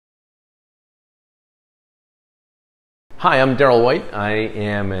Hi, I'm Dr.White. I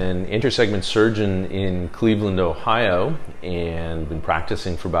am an intersegment surgeon in Cleveland, Ohio, and been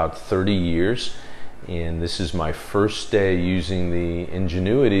practicing for about 30 years. And this is my first day using the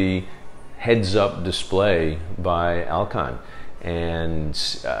Ngenuity heads-up display by Alcon. And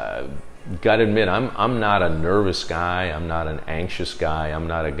gotta admit, I'm not a nervous guy. I'm not an anxious guy. I'm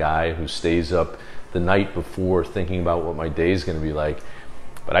not a guy who stays up the night before thinking about what my day is going to be like.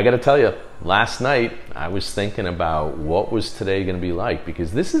 But I got to tell you, last night I was thinking about what was today going to be like,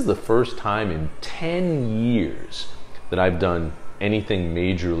 because this is the first time in 10 years that I've done anything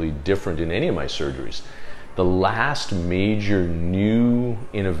majorly different in any of my surgeries. The last major new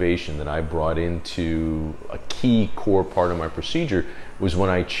innovation that I brought into a key core part of my procedure was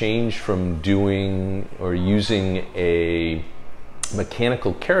when I changed from doing or using a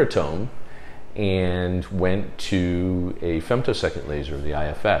mechanical keratome and went to a femtosecond laser, the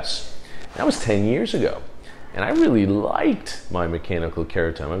IFS. That was 10 years ago. And I really liked my mechanical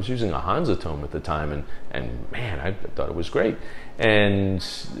keratome. I was using a Hansetome at the time, and man, I thought it was great.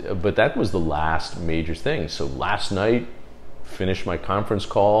 But that was the last major thing. So last night, finished my conference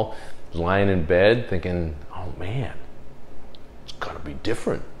call, was lying in bed thinking, oh man, it's gotta be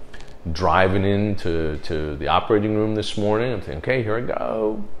different. Driving into the operating room this morning, I'm thinking, okay, here I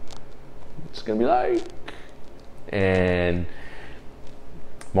go. It's gonna be like, and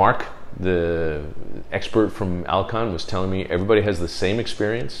Mark, the expert from Alcon, was telling me everybody has the same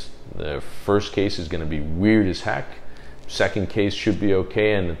experience. The first case is gonna be weird as heck. Second case should be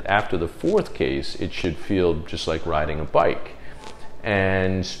okay, and after the fourth case, it should feel just like riding a bike.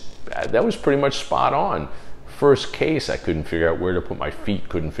 And that was pretty much spot on. First case, I couldn't figure out where to put my feet,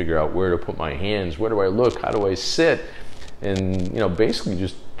 couldn't figure out where to put my hands, where do I look, how do I sit? And basically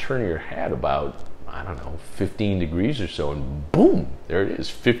just turn your head about, I don't know, 15 degrees or so, and boom, there it is,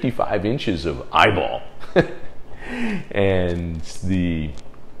 55 inches of eyeball. And it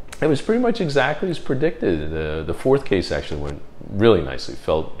was pretty much exactly as predicted. The fourth case actually went really nicely,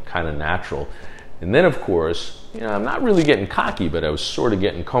 felt kind of natural. And then of course, I'm not really getting cocky, but I was sort of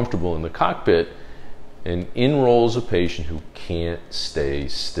getting comfortable in the cockpit, and in rolls a patient who can't stay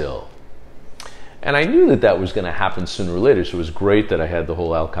still. And I knew that was going to happen sooner or later, so it was great that I had the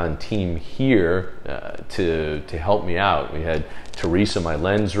whole Alcon team here to help me out. We had Teresa, my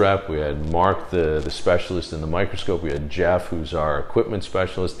lens rep, we had Mark, the specialist in the microscope, we had Jeff, who's our equipment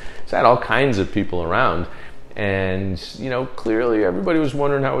specialist. So I had all kinds of people around, and clearly everybody was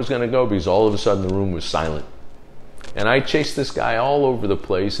wondering how it was going to go, because all of a sudden the room was silent. And I chased this guy all over the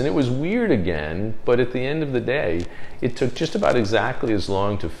place, and it was weird again, but at the end of the day, it took just about exactly as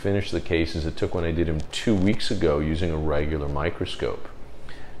long to finish the case as it took when I did him 2 weeks ago using a regular microscope.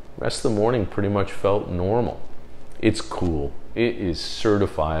 The rest of the morning pretty much felt normal. It's cool. It is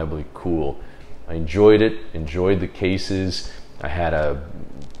certifiably cool. I enjoyed it, enjoyed the cases. I had a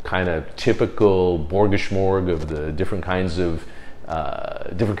kind of typical morgue of the different kinds of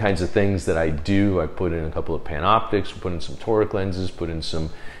things that I do. I put in a couple of panoptics, put in some toric lenses, put in some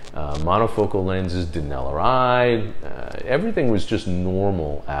monofocal lenses, did an LRI. Everything was just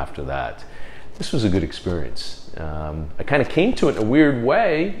normal after that. This was a good experience. I kind of came to it in a weird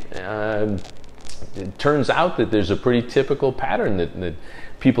way. It turns out that there's a pretty typical pattern that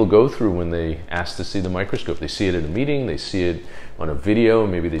people go through when they ask to see the microscope. They see it at a meeting, they see it on a video,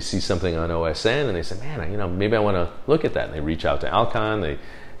 maybe they see something on OSN, and they say, man, maybe I want to look at that. And they reach out to Alcon, they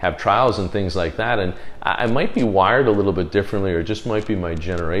have trials and things like that. And I might be wired a little bit differently, or it just might be my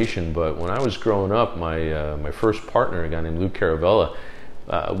generation, but when I was growing up, my first partner, a guy named Lou Caravella,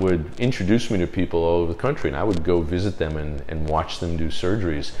 would introduce me to people all over the country, and I would go visit them and watch them do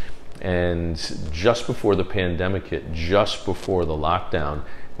surgeries. And just before the pandemic hit, just before the lockdown,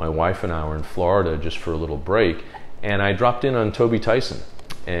 my wife and I were in Florida just for a little break, and I dropped in on Toby Tyson.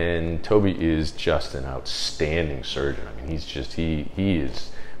 And Toby is just an outstanding surgeon. I mean, he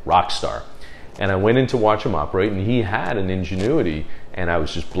is rock star. And I went in to watch him operate, and he had an Ngenuity, and I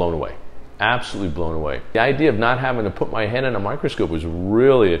was just blown away, absolutely blown away. The idea of not having to put my head in a microscope was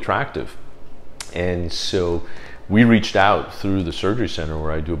really attractive. And so we reached out through the surgery center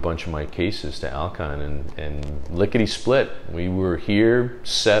where I do a bunch of my cases to Alcon, and lickety split. We were here,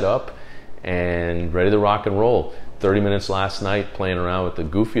 set up, and ready to rock and roll. 30 minutes last night playing around with the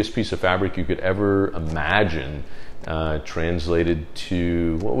goofiest piece of fabric you could ever imagine, translated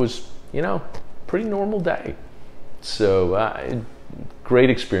to what was, pretty normal day. So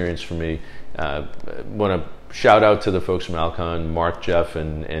great experience for me. Want to shout out to the folks from Alcon, Mark, Jeff,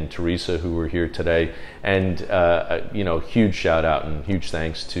 and Teresa, who were here today, and huge shout out and huge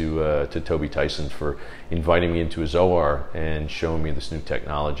thanks to Toby Tyson for inviting me into his OR and showing me this new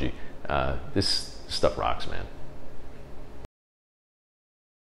technology. This stuff rocks, man.